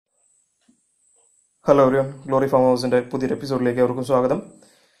Hello everyone, glory farm ഹൗസിൻ്റെ പുതിയൊരു എപ്പിസോഡിലേക്ക് അവർക്കും സ്വാഗതം.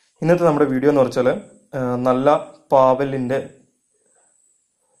 ഇന്നത്തെ നമ്മുടെ വീഡിയോ എന്ന് വെച്ചാൽ നല്ല പാവലിൻ്റെ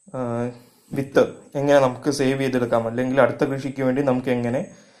വിത്ത് എങ്ങനെ നമുക്ക് സേവ് ചെയ്തെടുക്കാം, അല്ലെങ്കിൽ അടുത്ത കൃഷിക്ക് വേണ്ടി നമുക്ക് എങ്ങനെ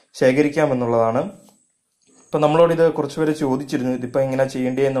ശേഖരിക്കാം എന്നുള്ളതാണ്. ഇപ്പം നമ്മളോട് ഇത് കുറച്ച് പേര് ചോദിച്ചിരുന്നു, ഇതിപ്പോൾ എങ്ങനെ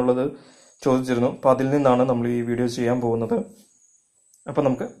ചെയ്യേണ്ടേ എന്നുള്ളത് ചോദിച്ചിരുന്നു. അപ്പോൾ അതിൽ നിന്നാണ് നമ്മൾ ഈ വീഡിയോ ചെയ്യാൻ പോകുന്നത്. അപ്പം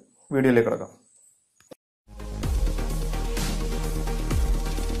നമുക്ക് വീഡിയോയിലേക്ക് കിടക്കാം.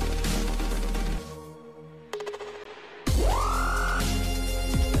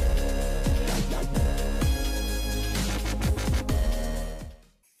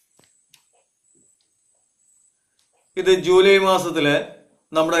 ഇത് ജൂലൈ മാസത്തില്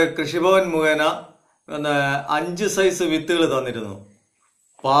നമ്മുടെ കൃഷിഭവൻ മുഖേന 5 സൈസ് വിത്തുകൾ തന്നിരുന്നു.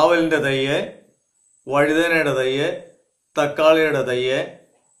 പാവലിന്റെ തയ്യ്, വഴുതനയുടെ തയ്യ്, തക്കാളിയുടെ തയ്യ്,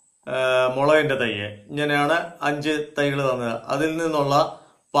 മുളകിന്റെ തയ്യ്, ഇങ്ങനെയാണ് 5 തൈകൾ തന്നത്. അതിൽ നിന്നുള്ള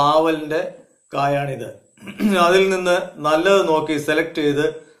പാവലിന്റെ കായാണിത്. അതിൽ നിന്ന് നല്ലത് നോക്കി സെലക്ട് ചെയ്ത്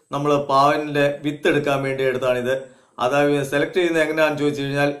നമ്മൾ പാവലിന്റെ വിത്ത് എടുക്കാൻ വേണ്ടി എടുത്താണിത്. അതായത് സെലക്ട് ചെയ്യുന്നത് എങ്ങനെയാണെന്ന് ചോദിച്ചു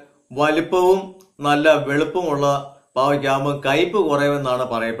കഴിഞ്ഞാൽ, വലിപ്പവും നല്ല വെളുപ്പമുള്ള പാവയ്ക്കാകുമ്പോൾ കയ്പ് കുറയുമെന്നാണ്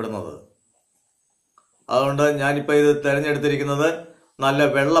പറയപ്പെടുന്നത്. അതുകൊണ്ട് ഞാനിപ്പോൾ ഇത് തിരഞ്ഞെടുത്തിരിക്കുന്നത് നല്ല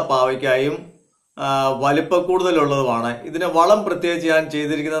വെള്ള പാവയ്ക്കായും വലിപ്പ കൂടുതലുള്ളതുമാണ്. ഇതിന് വളം പ്രത്യേകിച്ച് ഞാൻ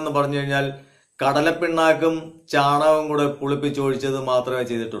ചെയ്തിരിക്കുന്നതെന്ന് പറഞ്ഞു കഴിഞ്ഞാൽ കടലപ്പിണ്ണാക്കും ചാണകവും കൂടെ പുളിപ്പിച്ചൊഴിച്ചത് മാത്രമേ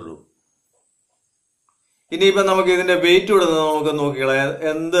ചെയ്തിട്ടുള്ളൂ. ഇനിയിപ്പം നമുക്ക് ഇതിന്റെ വെയിറ്റ് കൂടെ നമുക്ക് നോക്കിക്കളയാം,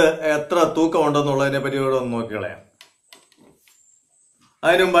 എത്ര തൂക്കം ഉണ്ടെന്നുള്ളതിനെ പറ്റി കൂടെ ഒന്ന് നോക്കിക്കളയാം.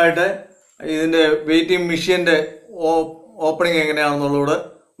 അതിനു മുമ്പായിട്ട് ഇതിന്റെ വെയിറ്റിംഗ് മെഷീന്റെ ഓപ്പണിംഗ് എങ്ങനെയാണെന്നുള്ളത്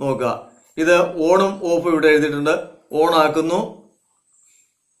നോക്കുക. ഇത് ഓണും ഓഫും ഇവിടെ എഴുതിയിട്ടുണ്ട്. ഓൺ ആക്കുന്നു,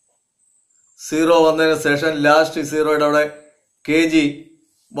 0 വന്നതിന് ശേഷം ലാസ്റ്റ് 0യുടെ അവിടെ kg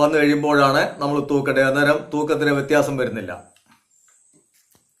വന്നു കഴിയുമ്പോഴാണ് നമ്മൾ തൂക്കട്ടെ. അന്നേരം തൂക്കത്തിന് വ്യത്യാസം വരുന്നില്ല.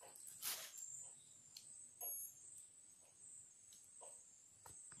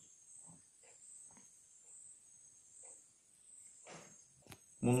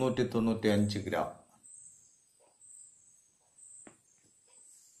 $395 ഗ്രാം.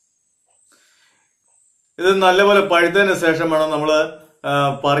 ഇത് നല്ലപോലെ പഴുത്തതിന് ശേഷം വേണം നമ്മൾ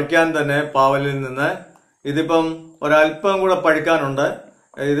പറിക്കാൻ തന്നെ പാവലിൽ നിന്ന്. ഇതിപ്പം ഒരല്പം കൂടെ പഴുക്കാനുണ്ട്.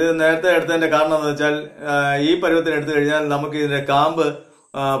 ഇത് നേരത്തെ എടുത്തതിന്റെ കാരണം എന്ന് വെച്ചാൽ, ഈ പരുവത്തിന് എടുത്തു കഴിഞ്ഞാൽ നമുക്ക് ഇതിന്റെ കാമ്പ്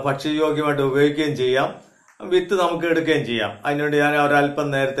ഭക്ഷ്യയോഗ്യമായിട്ട് ഉപയോഗിക്കുകയും ചെയ്യാം, വിത്ത് നമുക്ക് എടുക്കുകയും ചെയ്യാം. അതിനുവേണ്ടി ഞാൻ ഒരല്പം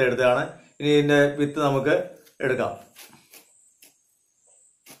നേരത്തെ എടുത്തതാണ്. ഇനി ഇതിന്റെ വിത്ത് നമുക്ക് എടുക്കാം.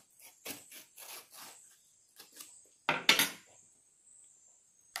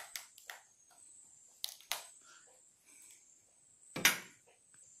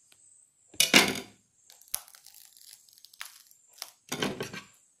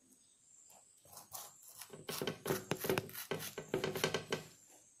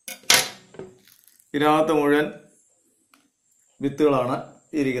 ഇതിനകത്ത് മുഴുവൻ വിത്തുകളാണ്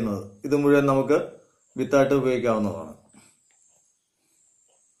ഇരിക്കുന്നത്. ഇത് മുഴുവൻ നമുക്ക് വിത്തായിട്ട് ഉപയോഗിക്കാവുന്നതാണ്.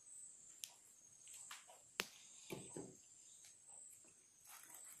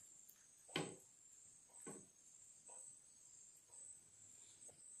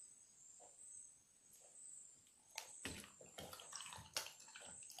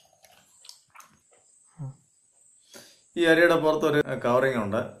 ഈ അരിയുടെ പുറത്തൊരു കവറിങ്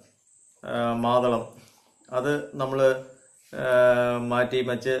ഉണ്ട്, മാതളം. അത് നമ്മൾ മാറ്റി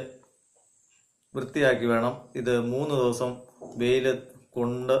വെച്ച് വൃത്തിയാക്കി വേണം. ഇത് 3 ദിവസം വെയിൽ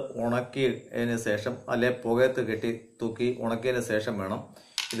കൊണ്ട് ഉണക്കിയതിന് ശേഷം, അല്ലെ പുകയത്ത് കെട്ടി തൂക്കി ഉണക്കിയതിന് ശേഷം വേണം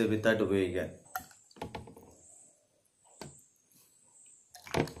ഇത് വിത്തായിട്ട് ഉപയോഗിക്കാൻ.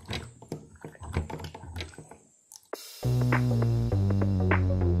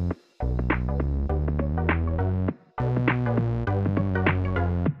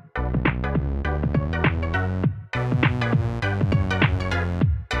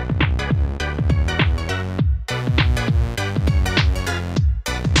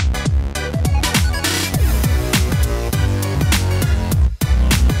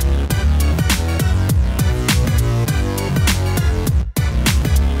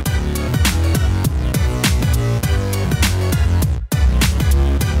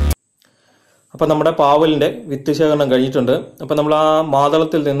 അപ്പം നമ്മുടെ പാവലിൻ്റെ വിത്ത് ശേഖരണം കഴിഞ്ഞിട്ടുണ്ട്. അപ്പം നമ്മൾ ആ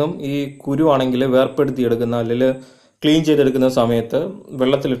മാതളത്തിൽ നിന്നും ഈ കുരുവാണെങ്കിൽ വേർപ്പെടുത്തിയെടുക്കുന്ന, അല്ലെങ്കിൽ ക്ലീൻ ചെയ്തെടുക്കുന്ന സമയത്ത്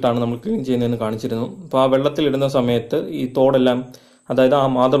വെള്ളത്തിലിട്ടാണ് നമ്മൾ ക്ലീൻ ചെയ്യുന്നതെന്ന് കാണിച്ചിരുന്നു. അപ്പോൾ ആ വെള്ളത്തിലിടുന്ന സമയത്ത് ഈ തോടെല്ലാം, അതായത് ആ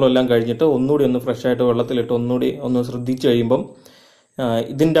മാതളം എല്ലാം കഴിഞ്ഞിട്ട് ഒന്നുകൂടി ഒന്ന് ഫ്രഷായിട്ട് വെള്ളത്തിലിട്ട് ഒന്നുകൂടി ഒന്ന് ശ്രദ്ധിച്ച് കഴിയുമ്പം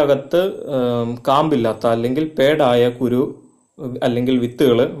ഇതിൻ്റെ അകത്ത് കാമ്പില്ലാത്ത അല്ലെങ്കിൽ പേടായ കുരു അല്ലെങ്കിൽ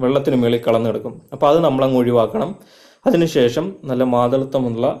വിത്തുകൾ വെള്ളത്തിന് മേളിൽ കളന്നെടുക്കും. അപ്പോൾ അത് നമ്മളങ്ങ് ഒഴിവാക്കണം. അതിനുശേഷം നല്ല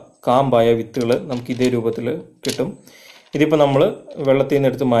മാതളത്വമുള്ള കാമ്പായ വിത്തുകൾ നമുക്ക് ഇതേ രൂപത്തിൽ കിട്ടും. ഇതിപ്പോൾ നമ്മൾ വെള്ളത്തിൽ നിന്ന്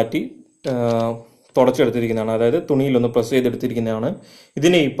എടുത്ത് മാറ്റി തുടച്ചെടുത്തിരിക്കുന്നതാണ്, അതായത് തുണിയിലൊന്ന് പ്രസ് ചെയ്തെടുത്തിരിക്കുന്നതാണ്.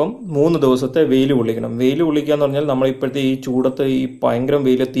 ഇതിനെ ഇപ്പം 3 ദിവസത്തെ വെയിൽ കൊള്ളിക്കണം. വെയിൽ കൊള്ളിക്കുക എന്ന് പറഞ്ഞാൽ നമ്മളിപ്പോഴത്തെ ഈ ചൂടത്ത് ഈ ഭയങ്കര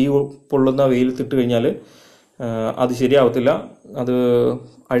വെയിൽ, തീ പൊള്ളുന്ന വെയിലത്തിട്ട് കഴിഞ്ഞാൽ അത് ശരിയാവത്തില്ല, അത്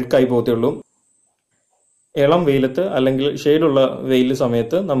അഴുക്കായി പോകത്തേ ഉള്ളൂ. ഇളം വെയിലത്ത് അല്ലെങ്കിൽ ഷെയ്ഡുള്ള വെയിൽ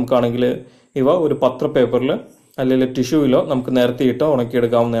സമയത്ത് നമുക്കാണെങ്കിൽ ഇവ ഒരു പത്ര പേപ്പറിൽ അല്ലെങ്കിൽ ടിഷ്യൂവിലോ നമുക്ക് നിരത്തിയിട്ട്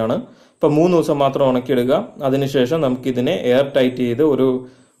ഉണക്കിയെടുക്കാവുന്നതാണ്. ഇപ്പം 3 ദിവസം മാത്രം ഉണക്കിയെടുക്കുക. അതിനുശേഷം നമുക്കിതിനെ എയർ ടൈറ്റ് ചെയ്ത് ഒരു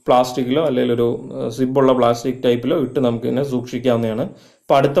പ്ലാസ്റ്റിക്കിലോ അല്ലെങ്കിൽ ഒരു സിബുള്ള പ്ലാസ്റ്റിക് ടൈപ്പിലോ ഇട്ട് നമുക്കിതിനെ സൂക്ഷിക്കാവുന്നതാണ്.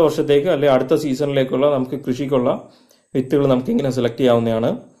 ഇപ്പം അടുത്ത വർഷത്തേക്ക് അല്ലെങ്കിൽ അടുത്ത സീസണിലേക്കുള്ള നമുക്ക് കൃഷിക്കുള്ള വിത്തുകൾ നമുക്കിങ്ങനെ സെലക്ട്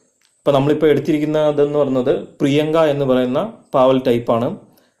ചെയ്യാവുന്നതാണ്. ഇപ്പം നമ്മളിപ്പോൾ എടുത്തിരിക്കുന്നതെന്ന് പറയുന്നത് പ്രിയങ്ക എന്ന് പറയുന്ന പാവൽ ടൈപ്പാണ്.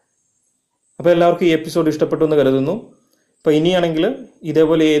 അപ്പോൾ എല്ലാവർക്കും ഈ എപ്പിസോഡ് ഇഷ്ടപ്പെട്ടു എന്ന് കരുതുന്നു. അപ്പോൾ ഇനിയാണെങ്കിൽ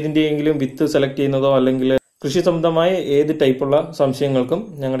ഇതേപോലെ ഏതിൻ്റെയെങ്കിലും വിത്ത് സെലക്ട് ചെയ്യുന്നതോ അല്ലെങ്കിൽ കൃഷി സംബന്ധമായ ഏത് ടൈപ്പുള്ള സംശയങ്ങൾക്കും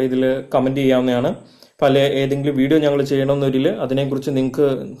ഞങ്ങളുടെ ഇതിൽ കമൻറ്റ് ചെയ്യാവുന്നതാണ്. പല ഏതെങ്കിലും വീഡിയോ ഞങ്ങൾ ചെയ്യണമെന്നൊരിൽ അതിനെക്കുറിച്ച് നിങ്ങൾക്ക്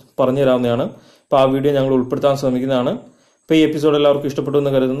പറഞ്ഞു തരാവുന്നതാണ്. അപ്പോൾ ആ വീഡിയോ ഞങ്ങൾ ഉൾപ്പെടുത്താൻ ശ്രമിക്കുന്നതാണ്. അപ്പോൾ ഈ എപ്പിസോഡ് എല്ലാവർക്കും ഇഷ്ടപ്പെട്ടു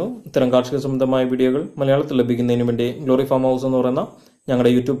എന്ന് കരുതുന്നു. ഇത്തരം കാർഷിക സംബന്ധമായ വീഡിയോകൾ മലയാളത്തിൽ ലഭിക്കുന്നതിന് വേണ്ടി ഗ്ലോറി ഫാം ഹൗസ് എന്ന് പറയുന്ന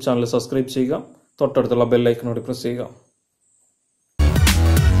ഞങ്ങളുടെ യൂട്യൂബ് ചാനൽ സബ്സ്ക്രൈബ് ചെയ്യുക. തൊട്ടടുത്തുള്ള ബെൽ ഐക്കണോട് പ്രസ് ചെയ്യുക.